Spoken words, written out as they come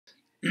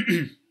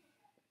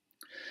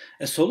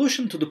A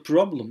solution to the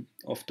problem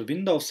of the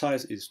window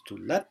size is to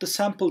let the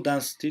sample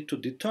density to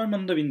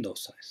determine the window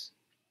size.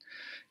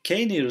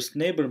 K-nearest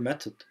neighbor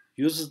method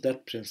uses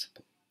that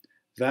principle,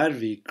 where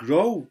we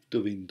grow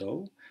the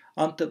window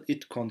until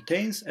it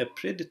contains a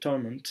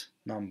predetermined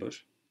number,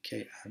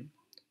 Kn,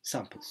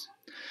 samples,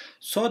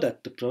 so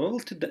that the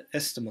probability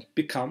estimate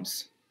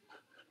becomes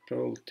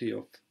probability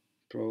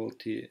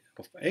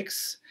of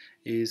x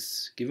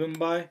is given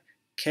by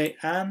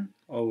Kn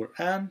over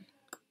n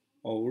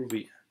over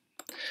Vn,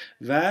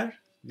 where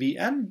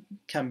Vn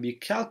can be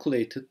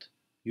calculated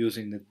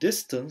using the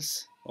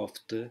distance of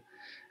the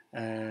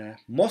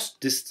most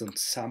distant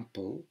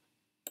sample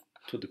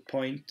to the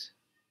point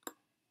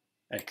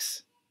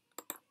x.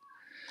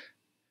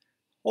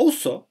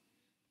 Also,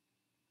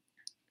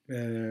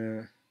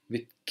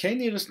 with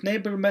k-nearest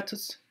neighbor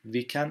methods,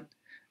 we can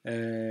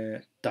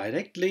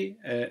directly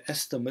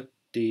estimate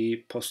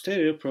the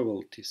posterior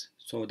probabilities,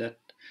 so that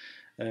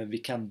we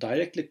can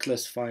directly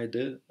classify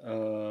the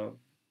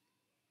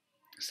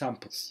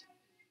samples.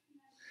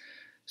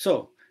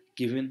 So,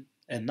 given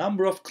a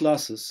number of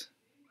classes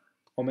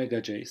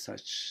omega j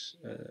such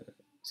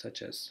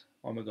as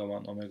omega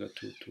 1, omega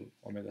 2 to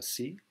omega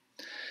c,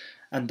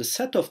 and the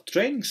set of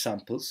training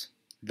samples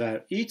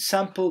where each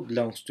sample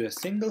belongs to a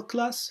single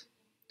class,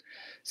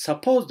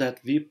 suppose that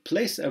we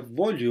place a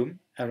volume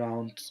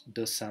around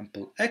the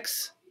sample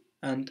x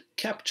and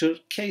capture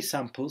k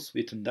samples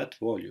within that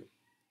volume.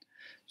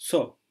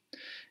 So,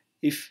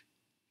 if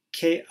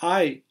ki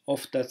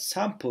of that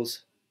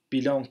samples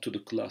belong to the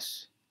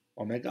class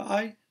omega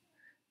I,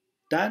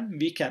 then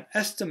we can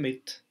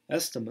estimate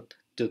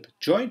the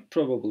joint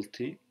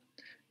probability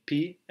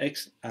p,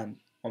 x, and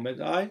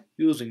omega I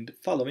using the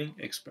following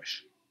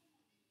expression.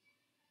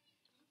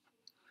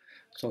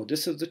 So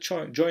this is the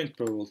joint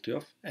probability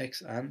of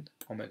x and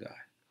omega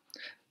I.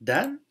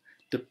 Then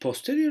the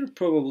posterior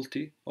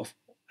probability of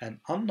an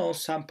unknown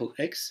sample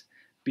x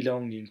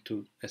belonging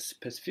to a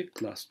specific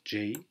class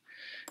j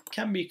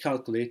can be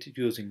calculated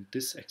using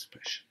this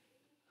expression.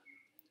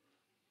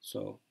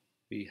 So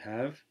we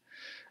have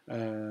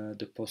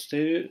the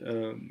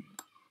posterior.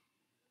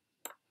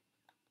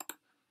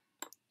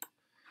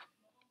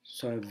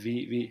 So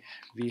we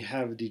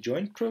have the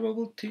joint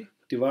probability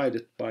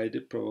divided by the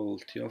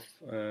probability of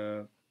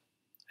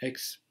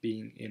x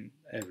being in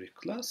every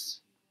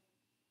class.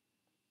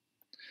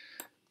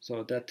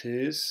 So that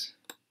is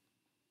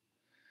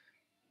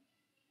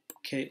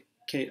ki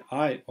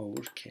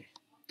over k.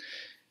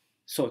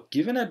 So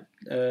given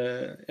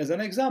as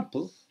an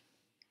example,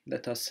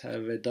 let us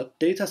have a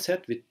data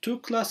set with two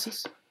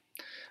classes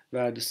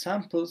where the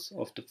samples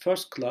of the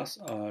first class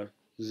are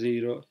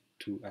 0,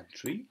 2, and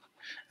 3,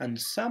 and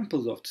the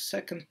samples of the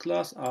second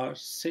class are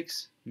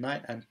 6,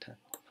 9, and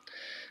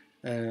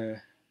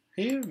 10.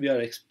 Here we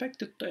are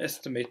expected to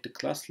estimate the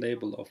class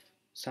label of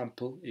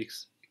sample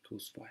x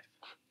equals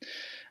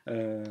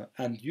 5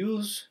 and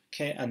use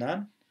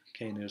KNN,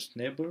 k-nearest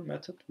neighbor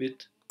method,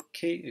 with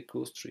k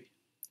equals 3.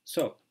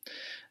 So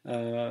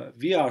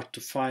we are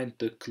to find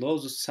the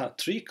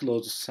three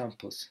closest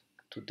samples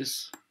to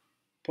this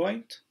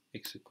point,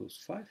 x equals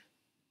 5,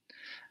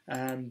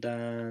 and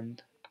then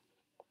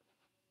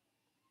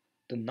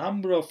the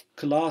number of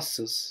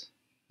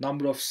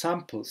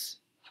samples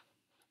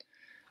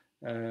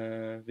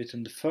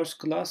within the first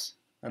class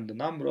and the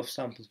number of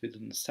samples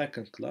within the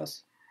second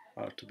class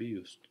are to be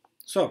used.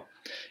 So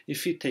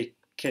if we take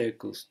k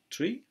equals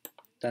 3,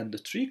 then the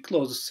three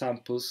closest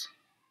samples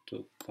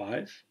to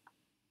 5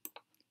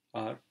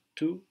 are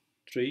 2,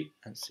 3,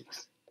 and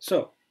 6.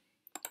 So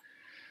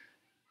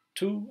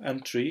 2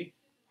 and 3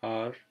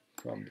 are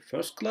from the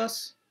first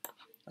class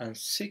and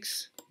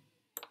 6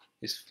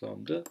 is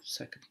from the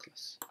second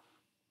class.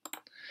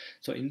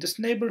 So in this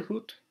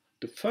neighborhood,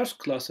 the first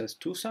class has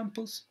 2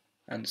 samples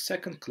and the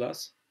second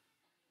class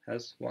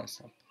has 1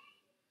 sample.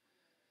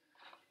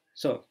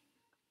 So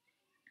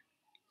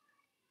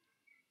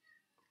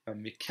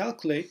when we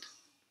calculate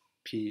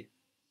p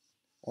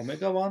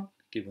omega 1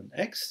 given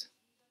x,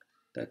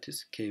 that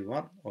is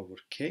k1 over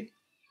k.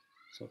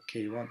 So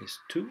k1 is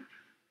 2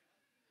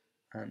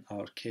 and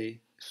our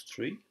k is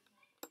 3.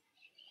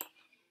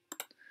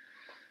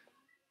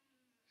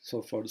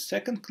 So for the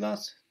second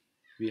class,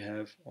 we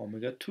have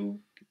omega 2,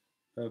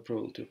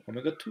 probability of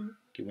omega 2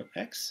 given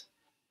x,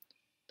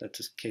 that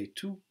is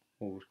k2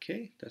 over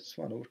k, that's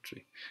 1 over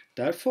 3.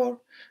 Therefore,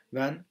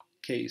 when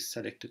k is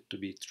selected to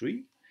be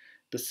 3,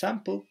 the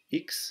sample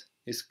x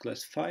is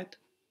classified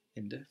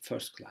in the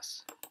first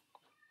class.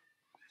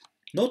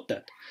 Note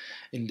that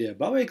in the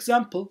above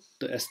example,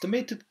 the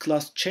estimated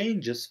class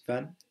changes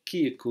when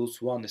k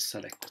equals 1 is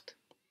selected.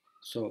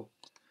 So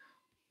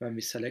when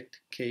we select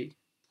k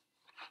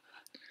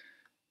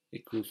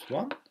equals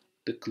 1,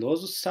 the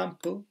closest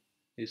sample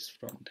is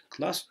from the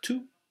class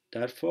 2.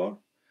 Therefore,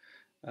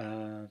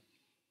 the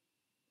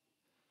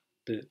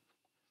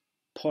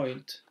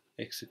point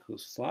x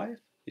equals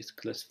 5 is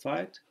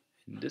classified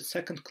in the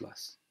second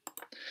class.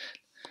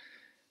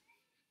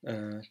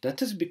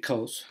 That is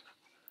because,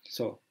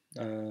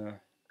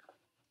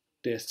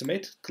 the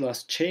estimated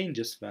class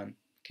changes when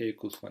k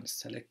equals 1 is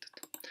selected.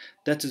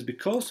 That is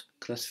because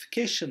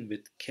classification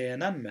with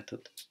KNN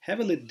method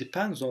heavily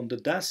depends on the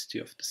density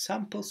of the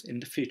samples in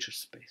the feature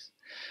space.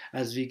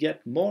 As we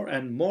get more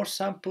and more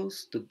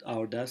samples,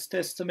 our density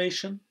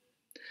estimation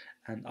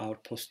and our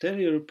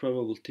posterior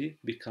probability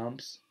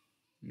becomes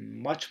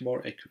much more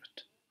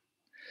accurate.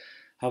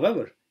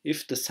 However,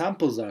 if the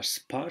samples are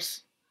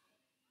sparse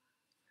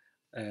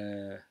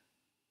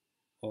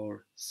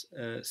or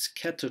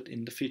scattered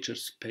in the feature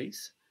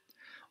space,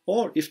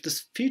 or if the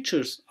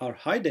features are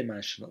high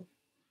dimensional,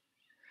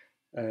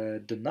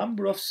 and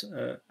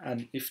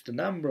if the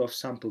number of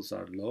samples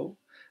are low,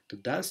 the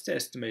density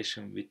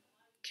estimation with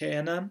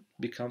KNN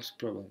becomes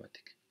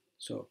problematic.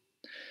 So,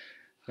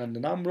 when the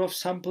number of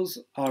samples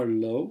are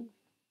low,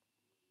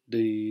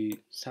 the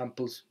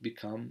samples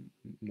become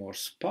more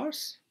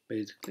sparse,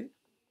 basically.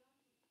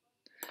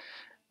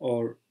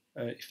 Or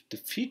if the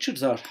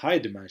features are high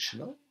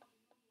dimensional,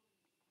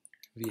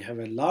 we have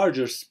a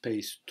larger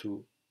space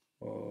to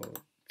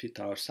fit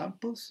our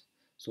samples.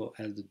 So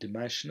as the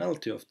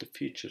dimensionality of the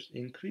features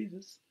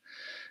increases,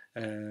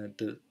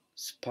 the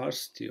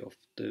sparsity of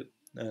the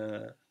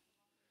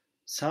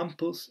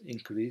samples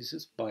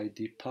increases by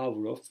the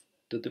power of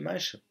the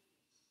dimension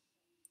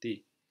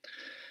d.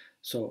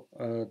 So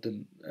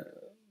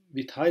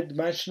with high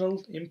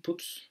dimensional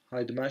inputs,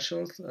 high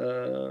dimensional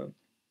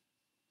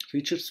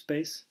feature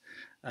space,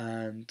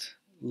 and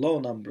low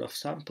number of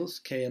samples,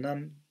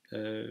 KNN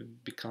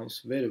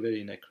becomes very,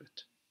 very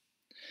inaccurate.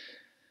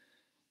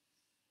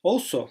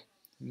 Also,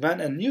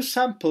 when a new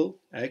sample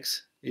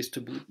X is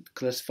to be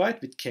classified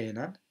with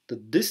KNN, the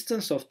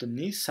distance of the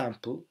new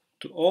sample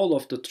to all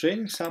of the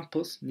training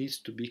samples needs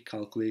to be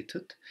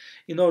calculated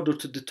in order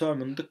to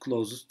determine the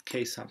closest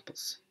K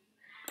samples.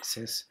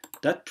 Since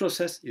that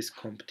process is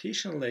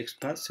computationally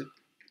expensive,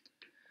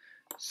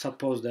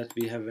 suppose that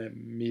we have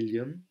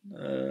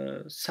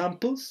 1,000,000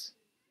 samples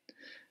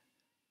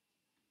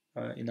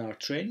in our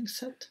training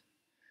set.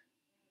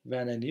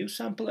 When a new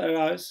sample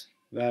arrives,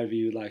 where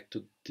we would like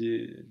to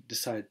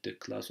decide the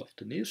class of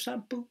the new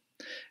sample,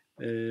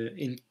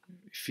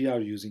 if we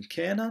are using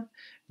KNN,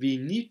 we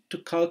need to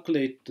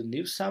calculate the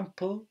new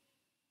sample,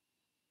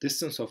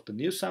 distance of the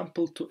new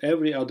sample to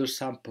every other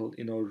sample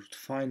in order to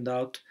find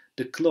out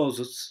the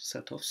closest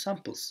set of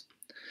samples.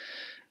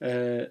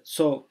 When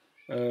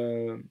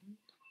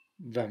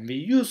we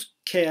use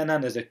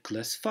KNN as a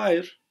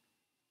classifier,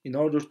 in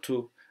order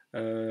to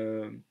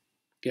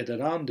get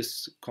around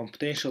this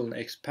computationally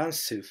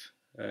expensive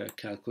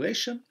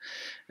calculation,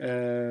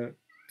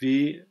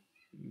 we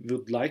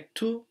would like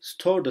to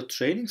store the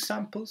training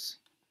samples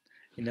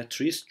in a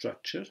tree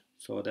structure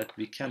so that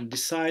we can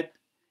decide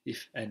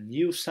if a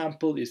new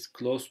sample is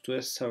close to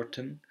a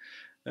certain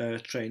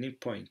training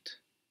point.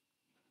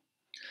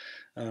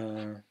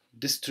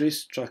 This tree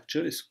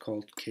structure is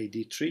called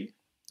KD tree,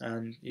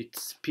 and it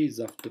speeds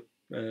up the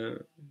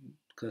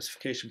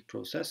classification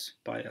process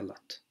by a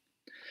lot.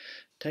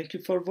 Thank you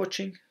for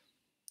watching.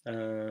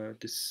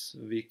 This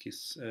week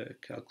is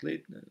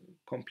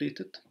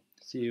completed.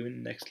 See you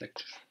in next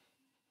lecture.